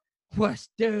 bro,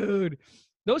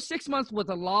 those 6 months was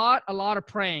a lot of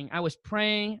praying. I was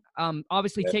praying,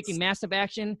 obviously taking massive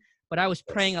action, but I was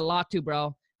praying a lot too,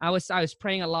 bro. I was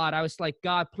praying a lot. I was like,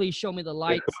 God, please show me the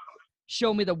light,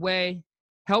 show me the way,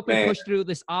 help me push through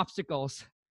these obstacles.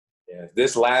 Yeah,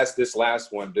 this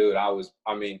last one, dude,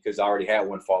 because I already had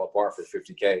one fall apart for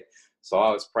 50K. So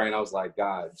I was praying. I was like,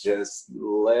 God, just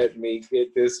let me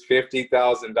get this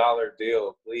 $50,000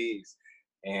 deal, please.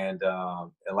 And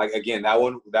like, again, that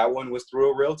one was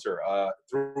through a realtor,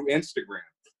 through Instagram,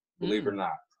 believe it or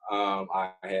not.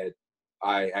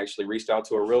 I actually reached out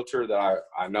to a realtor that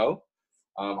I know.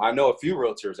 I know a few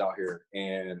realtors out here,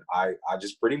 and I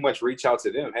just pretty much reach out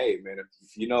to them. Hey, man,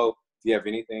 if you have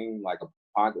anything like a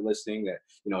pocket listing that,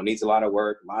 needs a lot of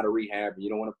work, a lot of rehab, and you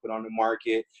don't want to put on the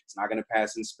market, it's not going to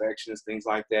pass inspections, things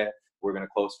like that, we're going to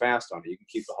close fast on it. You can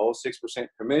keep the whole 6%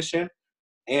 commission,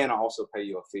 and I'll also pay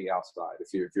you a fee outside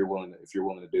if you're willing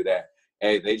to do that.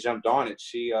 Hey, they jumped on it.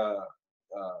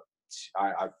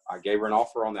 I gave her an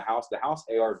offer on the house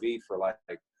ARV for like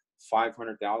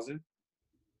 $500,000,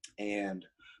 and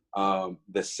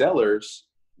the sellers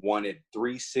wanted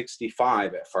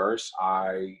 365 at first.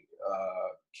 I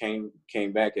came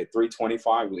back at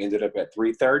 325. We ended up at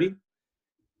 330.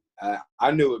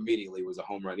 I knew immediately it was a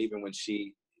home run, even when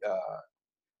she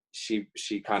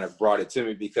kind of brought it to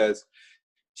me, because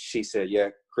she said, "Yeah,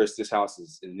 Chris, this house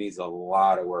it needs a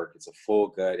lot of work. It's a full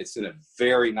gut. It's in a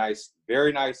very nice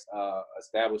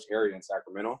established area in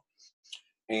Sacramento."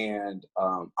 And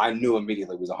I knew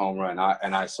immediately it was a home run.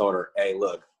 I told her, "Hey,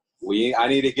 look, I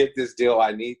need to get this deal.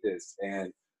 I need this."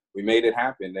 And we made it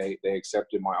happen. They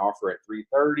accepted my offer at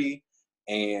 330,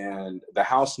 and the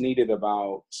house needed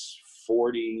about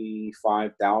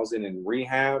 45,000 in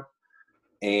rehab.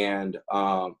 And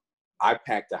I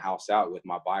packed the house out with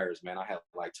my buyers, man. I had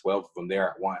like 12 of them there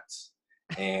at once.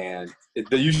 And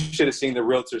you should have seen the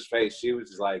realtor's face. She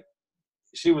was like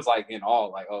in awe,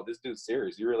 like, "Oh, this dude's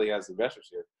serious. He really has investors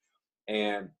here."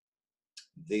 And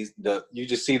you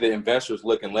just see the investors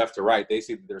looking left to right. They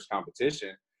see that there's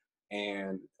competition.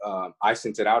 And I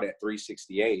sent it out at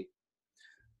 368.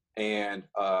 And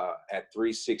at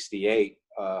 368,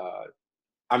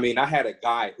 I mean, I had a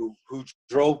guy who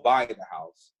drove by the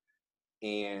house,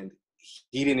 and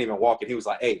he didn't even walk it. He was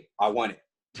like, "Hey, I want it."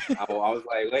 I was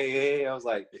like, hey, I was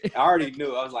like, I already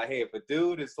knew. I was like, "Hey, if a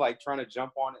dude is like trying to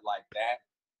jump on it like that,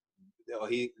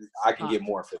 I can get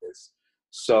more for this."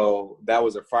 So that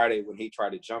was a Friday when he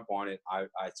tried to jump on it. I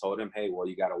told him, "Hey, well,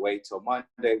 you got to wait till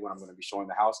Monday when I'm going to be showing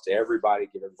the house to everybody,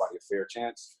 give everybody a fair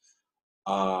chance."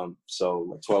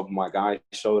 So 12 of my guys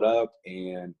showed up,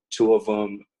 and 2 of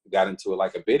them got into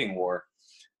like a bidding war.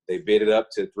 They bid it up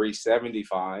to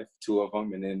 375, 2 of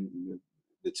them, and then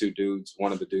the 2 dudes,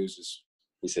 one of the dudes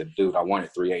he said, "Dude, I want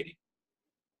it 380.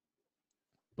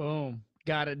 Boom.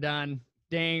 Got it done.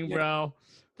 Dang, Yeah. bro.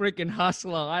 Freaking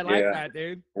hustler. I like that,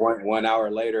 dude. 1 hour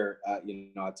later, I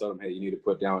told him, "Hey, you need to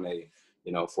put down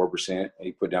 4%. And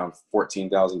he put down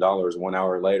 $14,000 1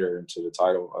 hour later into the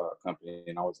title company.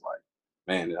 And I was like,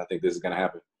 "Man, I think this is going to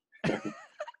happen."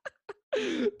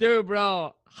 Dude,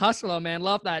 bro. Hustler, man.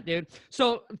 Love that, dude.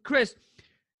 So, Chris,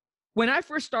 when I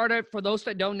first started, for those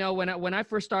that don't know, when I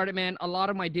first started, man, a lot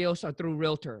of my deals are through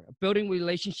realtor, building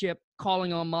relationship,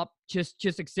 calling them up,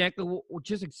 just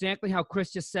exactly how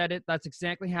Chris just said it. That's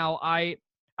exactly how I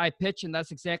pitch, and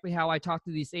that's exactly how I talk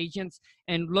to these agents.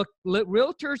 And look,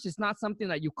 realtors is not something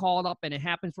that you call up and it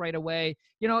happens right away.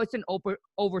 You know, it's an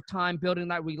over time building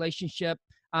that relationship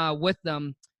with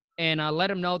them. And let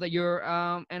them know that you're,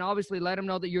 and obviously let them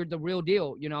know that you're the real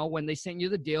deal. You know, when they send you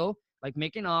the deal, like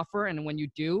make an offer. And when you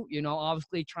do, you know,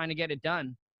 obviously trying to get it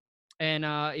done. And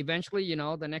eventually, you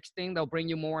know, the next thing they'll bring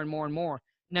you more and more and more.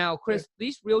 Now, Chris,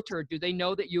 these realtor, do they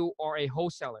know that you are a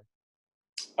wholesaler?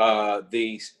 Well,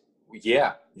 they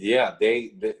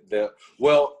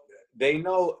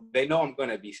know I'm going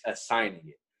to be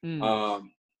assigning it.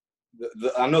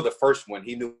 I know the first one,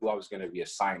 he knew I was going to be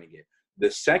assigning it. The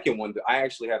second one, I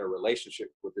actually had a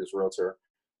relationship with this realtor.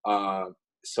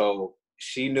 So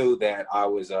she knew that I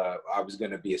was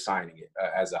going to be assigning it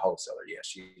as a wholesaler. Yeah,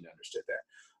 she understood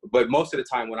that. But most of the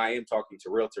time when I am talking to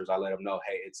realtors, I let them know,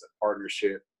 "Hey, it's a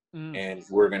partnership and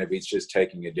we're going to be just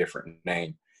taking a different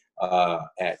name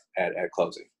at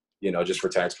closing, you know, just for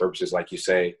tax purposes, like you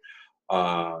say."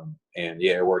 And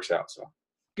yeah, it works out. So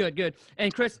Good.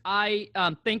 And Chris, I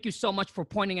thank you so much for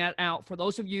pointing that out. For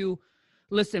those of you,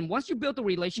 listen, once you build a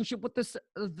relationship with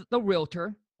the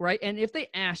realtor, right? And if they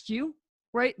ask you,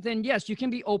 right, then yes, you can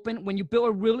be open when you build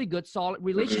a really good, solid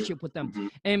relationship with them.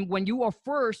 And when you are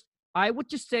first, I would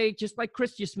just say, just like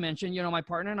Chris just mentioned, you know, my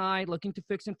partner and I looking to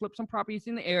fix and flip some properties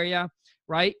in the area,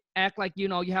 right? Act like, you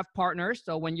know, you have partners.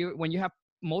 So when you have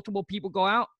multiple people go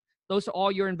out, those are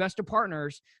all your investor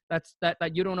partners. That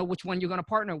you don't know which one you're going to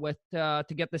partner with to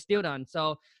get this deal done.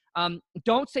 So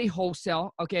don't say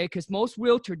wholesale, okay? Because most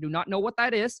realtors do not know what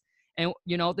that is. And,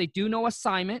 you know, they do know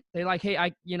assignment. They're like, "Hey,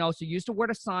 so use the word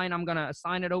assign. I'm going to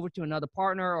assign it over to another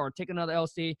partner or take another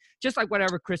LC," just like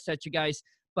whatever Chris said to you guys.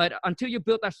 But until you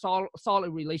build that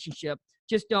solid relationship,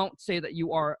 just don't say that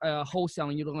you are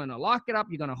wholesaling. You're going to lock it up.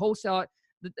 You're going to wholesale it.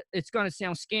 It's going to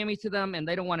sound scammy to them, and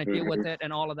they don't want to deal with it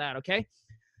and all of that, okay?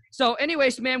 So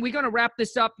anyways, man, we're going to wrap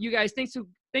this up. You guys, thank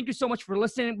you so much for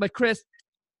listening. But Chris,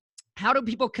 how do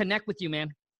people connect with you,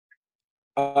 man?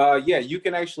 Yeah, you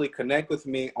can actually connect with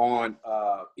me on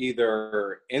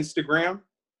either Instagram,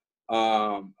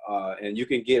 and you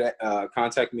can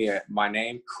contact me at my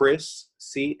name, Chris,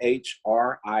 CHRIS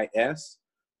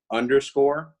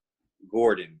 _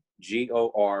 Gordon,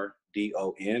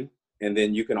 GORDON. And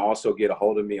then you can also get a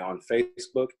hold of me on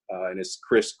Facebook, and it's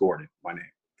Chris Gordon, my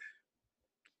name.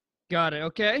 Got it.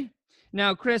 Okay.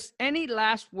 Now, Chris, any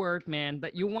last word, man,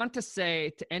 that you want to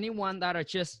say to anyone that are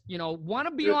just, want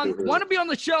to be on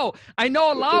the show? I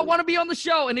know a lot want to be on the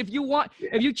show. And if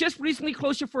you just recently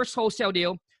closed your first wholesale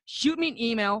deal, shoot me an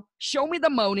email, show me the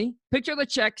money, picture the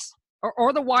checks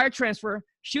or the wire transfer,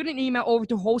 shoot an email over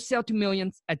to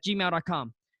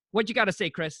wholesale2millions@gmail.com. What you got to say,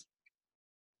 Chris?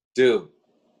 Dude,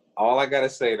 all I got to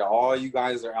say to all you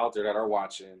guys that are out there that are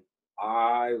watching,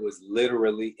 I was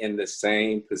literally in the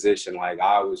same position. Like,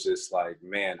 I was just like,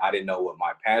 man, I didn't know what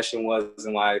my passion was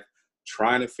in life,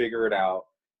 trying to figure it out.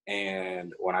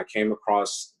 And when I came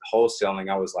across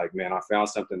wholesaling, I was like, man, I found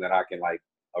something that I can, like,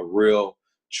 a real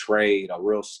trade, a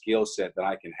real skill set that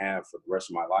I can have for the rest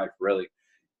of my life, really.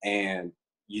 And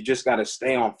you just got to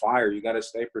stay on fire. You got to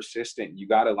stay persistent. You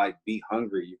got to, like, be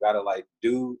hungry. You got to, like,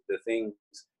 do the things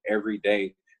every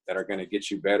day that are going to get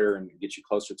you better and get you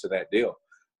closer to that deal.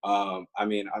 I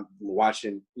mean, I'm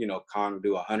watching, Kong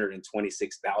do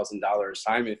 $126,000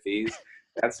 assignment fees.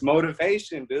 That's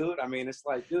motivation, dude. I mean, it's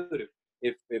like, dude,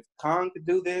 if Kong could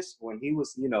do this when he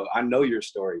was, I know your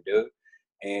story, dude.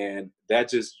 And that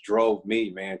just drove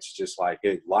me, man, to just like,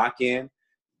 hey, lock in,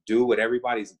 do what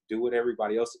everybody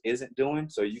else isn't doing,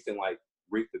 so you can, like,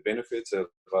 reap the benefits of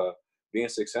being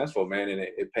successful, man. And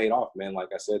it paid off, man. Like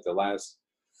I said, the last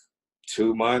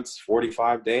 2 months,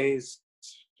 45 days,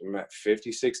 I'm at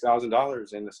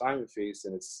 $56,000 in assignment fees,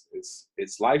 and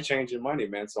it's life-changing money,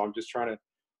 man. So I'm just trying to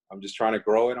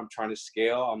grow it. I'm trying to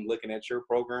scale. I'm looking at your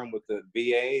program with the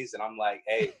VAs, and I'm like,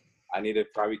 hey, I need to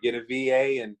probably get a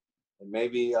VA and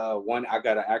maybe one. I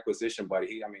got an acquisition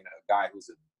buddy. A guy who's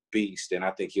a beast, and I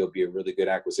think he'll be a really good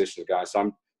acquisition guy. So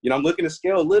I'm looking to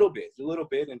scale a little bit,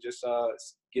 and just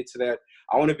get to that.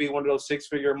 I want to be one of those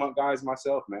 6-figure a month guys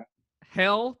myself, man.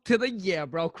 Hell to the yeah,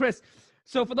 bro. Chris,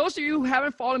 so for those of you who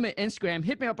haven't followed me on Instagram,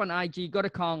 hit me up on IG. Go to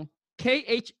Kong,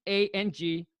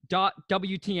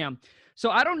 KHANG.WTM.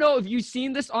 So I don't know if you've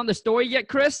seen this on the story yet,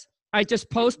 Chris. I just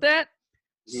posted that.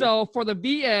 Mm-hmm. So for the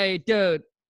VA, dude,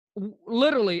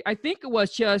 literally, I think it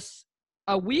was just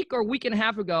a week or week and a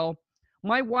half ago,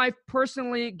 my wife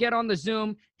personally get on the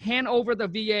Zoom, hand over the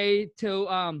VA to,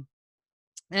 and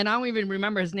I don't even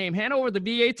remember his name, hand over the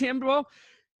VA to him, bro.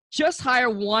 Just hire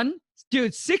one.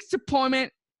 Dude, 6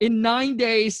 appointment in 9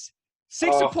 days.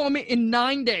 6 appointment in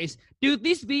 9 days. Dude,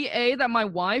 this VA that my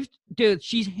wife, dude,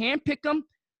 she's handpicked them.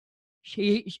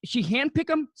 She handpicked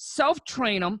them,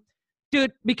 self-train them.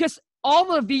 Dude, because all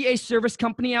the VA service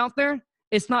company out there,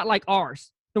 it's not like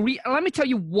ours. Let me tell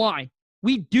you why.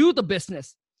 We do the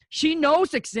business. She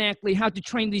knows exactly how to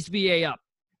train these VA up.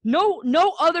 No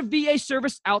other VA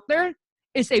service out there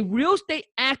is a real estate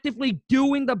actively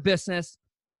doing the business.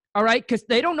 All right, because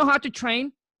they don't know how to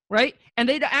train, right? And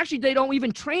they don't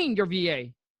even train your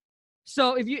VA.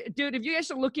 So if you guys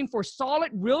are looking for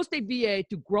solid real estate VA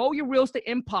to grow your real estate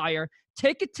empire,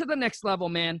 take it to the next level,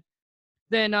 man,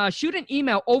 then shoot an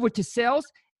email over to sales,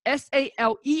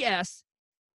 SALES,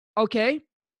 okay,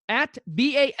 at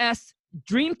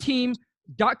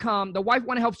BASDreamTeam.com. The wife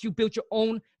want to help you build your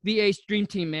own VA Dream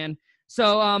Team, man.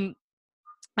 So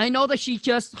I know that she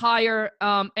just hired,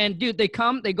 and dude, they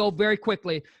go very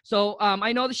quickly. So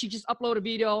I know that she just uploaded a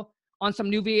video on some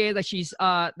new VA that she's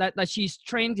that she's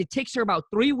trained. It takes her about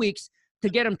 3 weeks to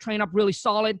get them trained up really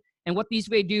solid. And what these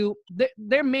VA do,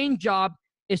 their main job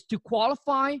is to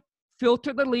qualify,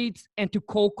 filter the leads, and to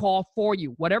cold call for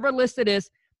you. Whatever list it is,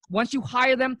 once you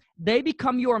hire them, they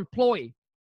become your employee,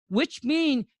 which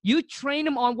means you train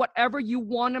them on whatever you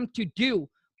want them to do.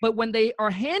 But when they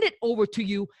are handed over to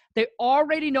you, they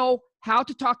already know how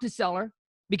to talk to seller,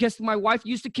 because my wife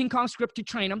used the King Kong script to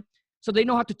train them. So they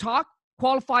know how to talk,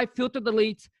 qualify, filter the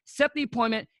leads, set the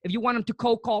appointment. If you want them to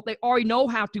cold call, they already know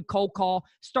how to cold call,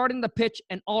 starting the pitch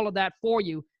and all of that for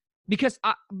you. Because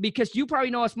you probably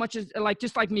know as much as,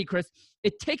 just like me, Chris,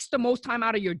 it takes the most time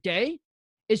out of your day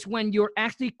is when you're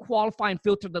actually qualifying,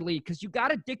 filter the lead, because you got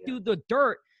to dig through the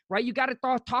dirt, right? You got to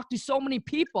talk to so many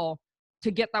people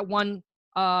to get that one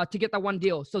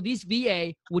deal. So these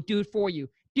VA will do it for you.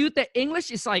 Dude, the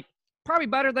English is like probably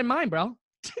better than mine, bro.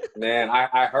 Man,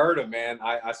 I heard them, man.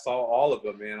 I saw all of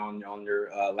them, man, on your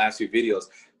last few videos.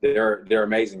 They're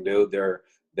amazing, dude.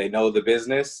 They know the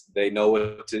business. They know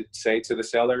what to say to the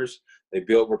sellers. They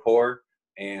build rapport.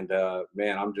 And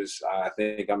man, I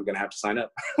think I'm gonna have to sign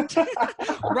up.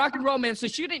 Rock and roll, man. So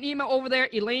shoot an email over there.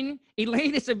 Elaine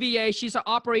is a VA. She's an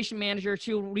operation manager.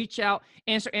 She'll reach out,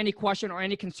 answer any question or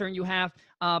any concern you have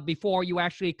before you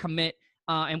actually commit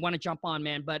and want to jump on,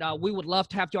 man. But we would love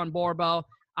to have you on board, bro.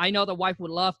 I know the wife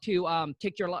would love to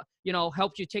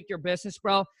help you take your business,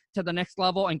 bro, to the next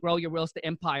level and grow your real estate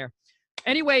empire.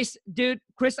 Anyways, dude,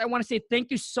 Chris, I want to say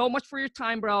thank you so much for your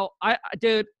time, bro.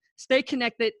 Dude, Stay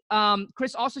connected.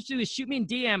 Chris, also shoot me in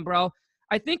DM, bro.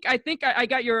 I think I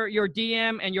got your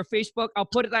DM and your Facebook. I'll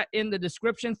put that in the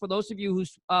description for those of you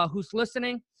who's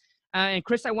listening. And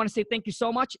Chris, I want to say thank you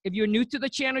so much. If you're new to the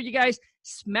channel, you guys,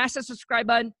 smash the subscribe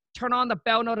button, turn on the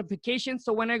bell notification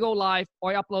so when I go live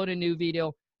or I upload a new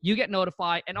video, you get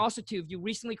notified. And also, too, if you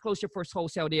recently closed your first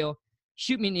wholesale deal,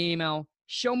 shoot me an email,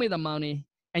 show me the money.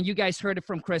 And you guys heard it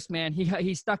from Chris, man.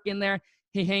 He stuck in there.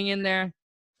 He hang in there.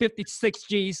 56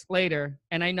 G's later,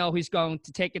 and I know he's going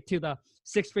to take it to the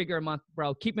 6-figure a month,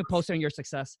 bro. Keep me posted on your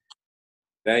success.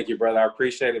 Thank you, brother. I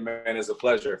appreciate it, man. It's a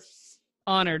pleasure.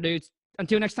 Honor, dudes.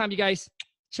 Until next time, you guys.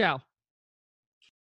 Ciao.